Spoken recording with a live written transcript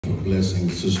blessing,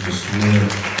 Sister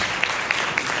Smith.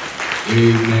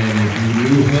 Amen. If you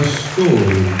knew her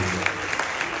story,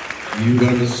 you'd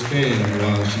understand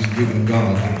why she's giving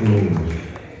God the glory.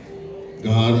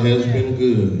 God has been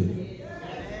good.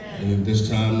 And at this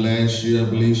time last year, I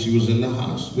believe she was in the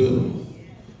hospital.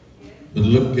 But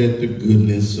look at the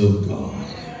goodness of God.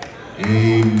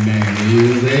 Amen. He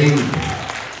is able.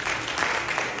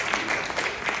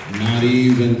 Not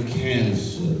even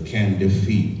cancer can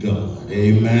defeat God.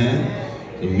 Amen.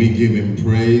 So we give him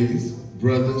praise.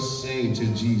 Brothers, sing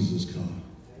till Jesus comes.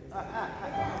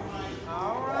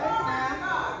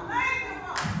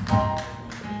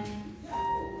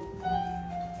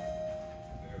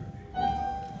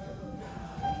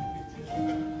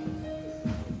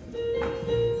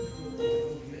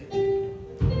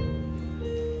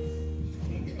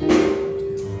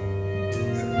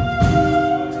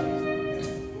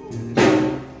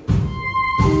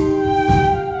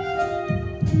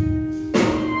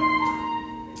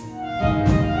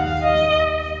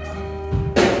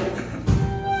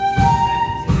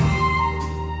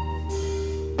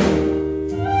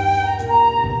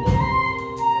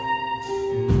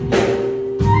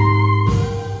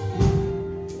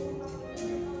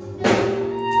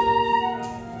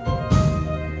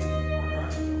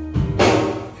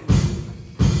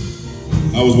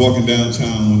 I was walking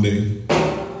downtown one day.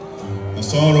 I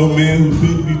saw an old man who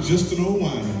appeared to be just an old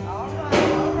whiner,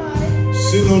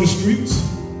 sitting on the streets,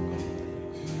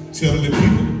 telling the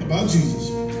people about Jesus.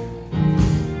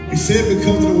 He said,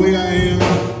 because of the way I am,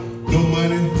 no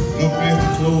money, no fancy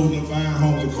clothes, no fine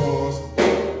homes or cars,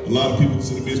 a lot of people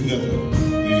consider me as nothing.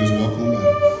 They just walk on by.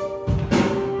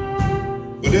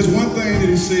 But there's one thing that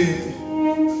he said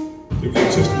that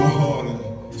really touched my heart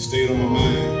and stayed on my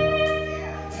mind.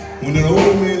 When that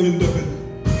old man looked up and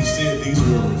he said these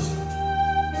words.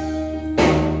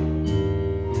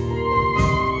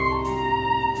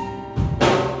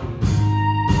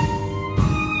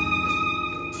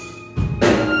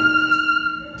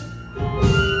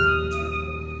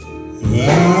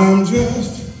 I'm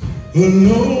just a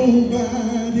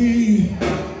nobody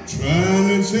trying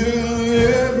to tell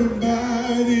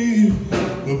everybody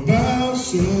about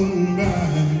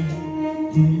somebody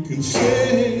who can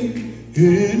save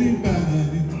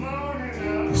anybody.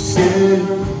 He said,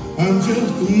 I'm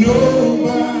just a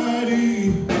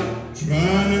nobody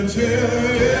trying to tell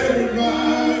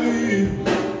everybody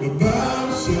about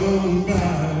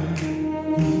somebody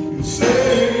who can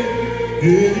save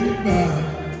anybody.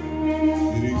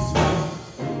 And he said,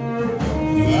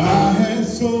 I had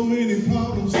so many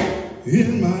problems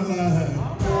in my life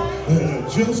that I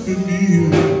just couldn't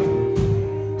deal.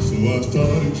 So I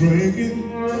started drinking.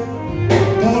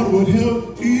 Thought would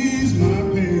help ease my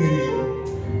pain,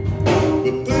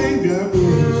 but things got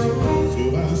worse. So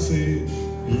I said,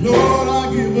 Lord, I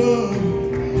give up.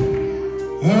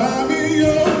 I'm in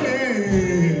your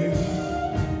hands.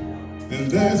 And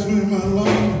that's when my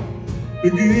life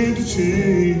began to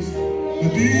change.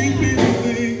 But these people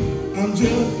think I'm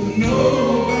just a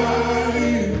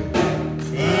nobody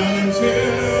trying to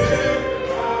tell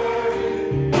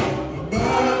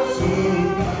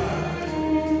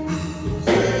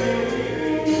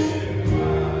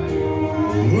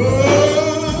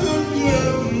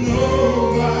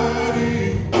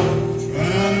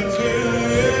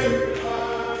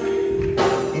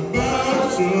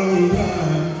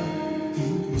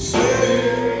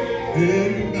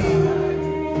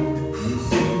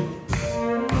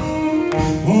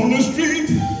on the street,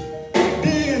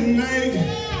 day and night,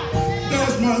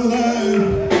 that's my life,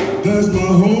 that's my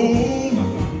home.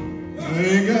 I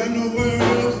ain't got nowhere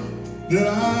else that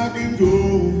I can go.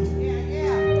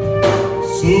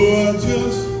 So I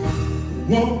just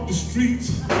walk the streets,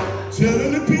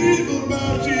 telling the people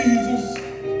about Jesus,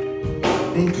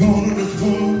 from corner to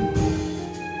corner,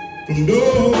 from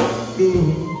door to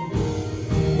door.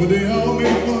 But they all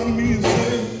make fun of me and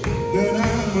say that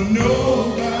I'm a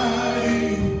nobody,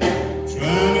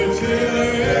 trying to tell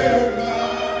everybody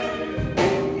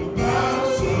about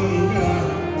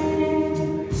somebody.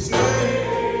 Say,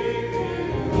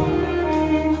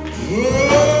 oh,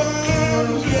 I'm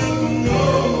just a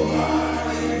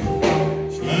nobody,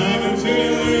 trying to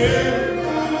tell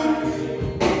everybody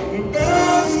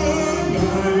about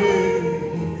somebody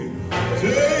who can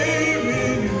save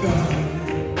anybody.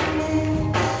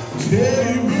 Tell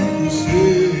you who can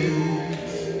save.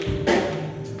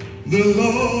 The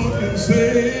Lord can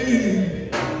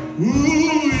save. Who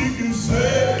he can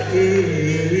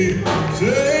save.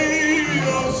 Save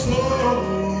your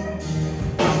soul.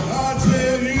 I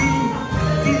tell you,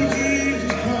 through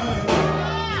Jesus Christ,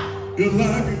 your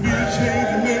life can be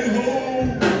changed and made whole.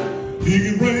 He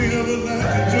can bring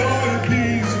everlasting joy.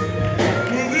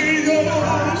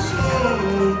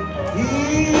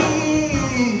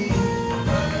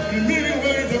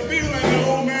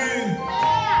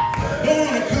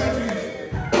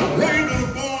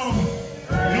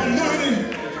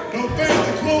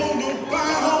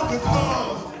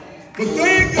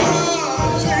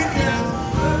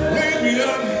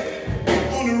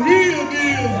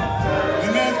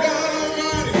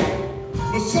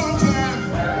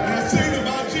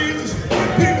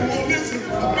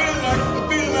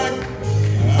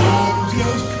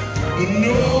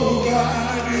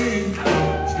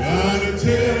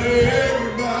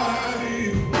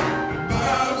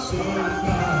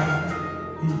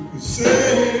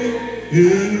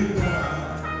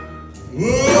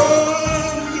 Oh,